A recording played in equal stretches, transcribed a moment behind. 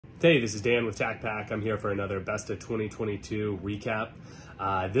Hey, this is Dan with TacPack. I'm here for another Best of 2022 recap.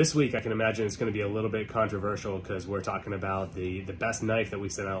 This week, I can imagine it's going to be a little bit controversial because we're talking about the best knife that we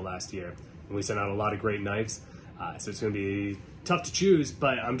sent out last year. And we sent out a lot of great knives, so it's going to be tough to choose,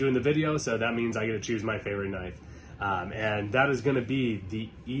 but I'm doing the video, so that means I get to choose my favorite knife. And that is going to be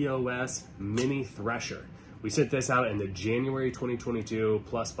the EOS Mini Thresher. We sent this out in the January 2022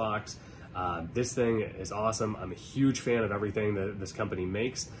 Plus box. This thing is awesome. I'm a huge fan of everything that this company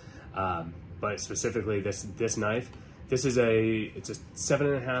makes, but specifically this knife. This is it's a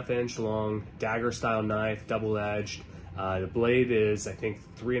 7.5 inch long dagger style knife, double edged. The blade is, I think,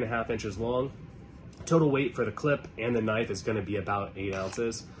 3.5 inches long. Total weight for the clip and the knife is going to be about 8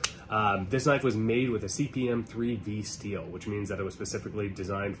 ounces. This knife was made with a CPM 3V steel, which means that it was specifically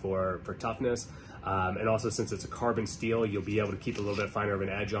designed for toughness. And also, since it's a carbon steel, you'll be able to keep a little bit finer of an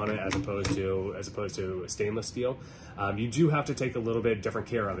edge on it as opposed to a stainless steel. You do have to take a little bit different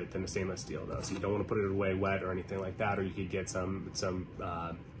care of it than a stainless steel, though. So you don't want to put it away wet or anything like that, or you could get some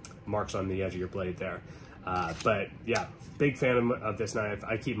marks on the edge of your blade there. But yeah, big fan of this knife.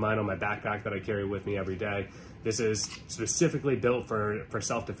 I keep mine on my backpack that I carry with me every day. This is specifically built for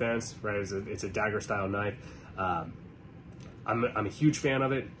self-defense, right? It's a dagger style knife. I'm a huge fan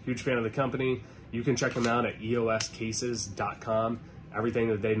of it, huge fan of the company. You can check them out at eoscases.com. Everything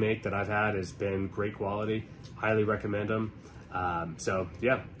that they make that I've had has been great quality. Highly recommend them. So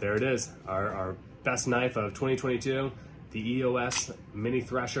yeah, there it is. Our best knife of 2022, the EOS Mini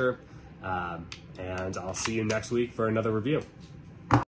Thresher. And I'll see you next week for another review.